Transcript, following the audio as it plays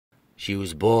She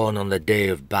was born on the day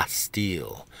of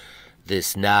Bastille,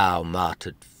 this now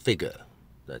martyred figure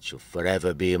that shall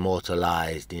forever be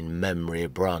immortalized in memory,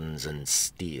 bronze and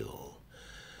steel.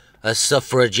 A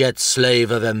suffragette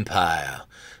slave of empire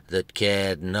that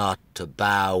cared not to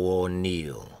bow or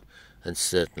kneel, and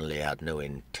certainly had no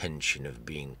intention of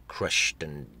being crushed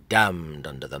and damned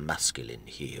under the masculine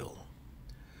heel.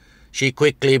 She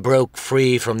quickly broke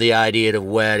free from the idea of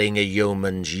wearing a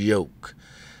yeoman's yoke,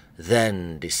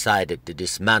 then decided to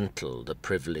dismantle the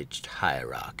privileged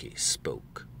hierarchy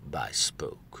spoke by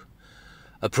spoke.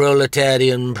 A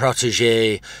proletarian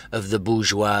protégé of the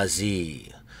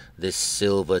bourgeoisie, this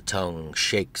silver-tongued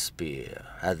Shakespeare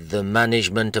had the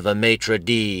management of a maitre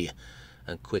d',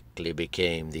 and quickly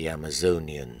became the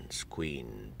Amazonian's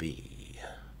queen bee.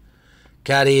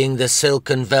 Carrying the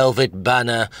silken velvet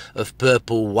banner of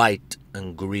purple, white,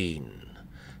 and green,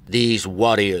 these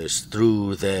warriors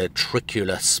threw their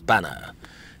tricular spanner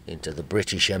into the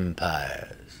British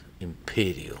Empire's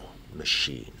imperial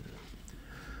machine.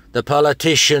 The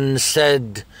politicians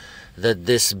said that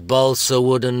this balsa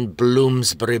wood and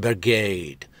Bloomsbury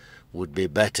brigade would be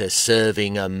better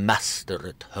serving a master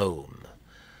at home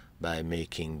by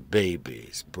making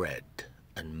babies bread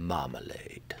and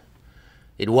marmalade.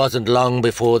 It wasn't long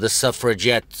before the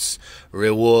suffragettes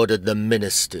rewarded the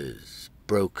minister's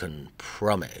broken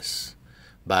promise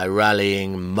by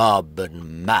rallying mob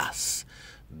and mass,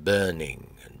 burning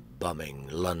and bombing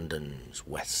London's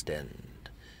West End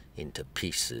into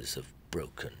pieces of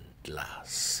broken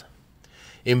glass.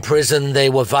 In prison they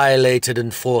were violated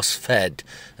and force-fed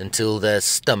until their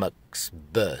stomachs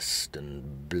burst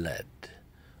and bled.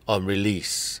 On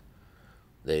release,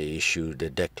 they issued a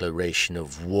declaration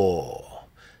of war,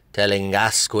 telling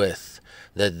Asquith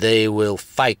that they will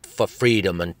fight for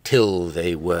freedom until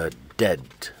they were dead.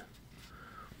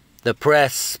 The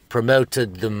press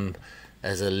promoted them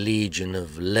as a legion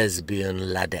of lesbian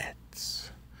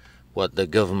ladettes. What the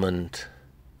government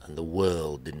and the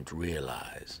world didn't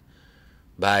realize,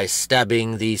 by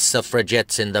stabbing these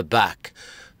suffragettes in the back,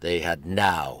 they had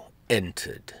now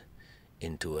entered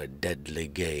into a deadly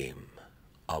game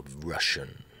of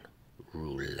Russian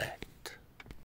roulette.